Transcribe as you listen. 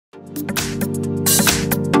Here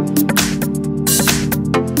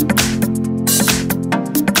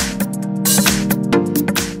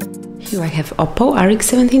I have OPPO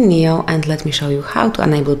RX17 Neo, and let me show you how to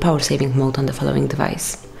enable power saving mode on the following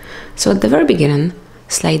device. So at the very beginning,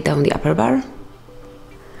 slide down the upper bar,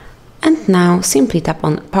 and now simply tap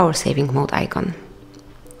on power saving mode icon.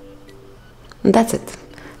 That's it.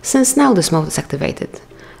 Since now this mode is activated,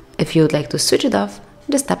 if you would like to switch it off,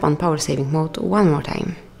 just tap on power saving mode one more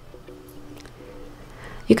time.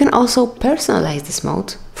 You can also personalize this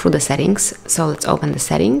mode through the settings, so let's open the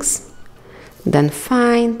settings. Then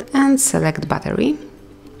find and select battery,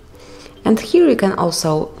 and here you can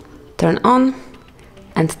also turn on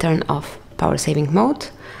and turn off power saving mode,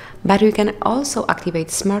 but you can also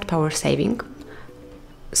activate smart power saving,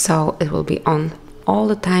 so it will be on all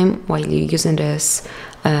the time while you're using this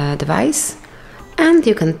device. And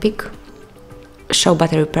you can pick show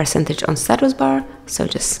battery percentage on status bar, so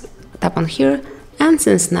just tap on here, and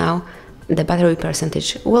since now the battery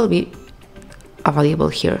percentage will be available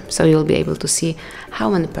here, so you'll be able to see how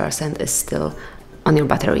many percent is still on your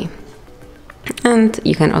battery. And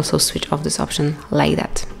you can also switch off this option like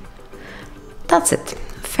that. That's it.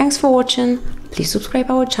 Thanks for watching. Please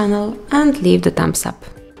subscribe our channel and leave the thumbs up.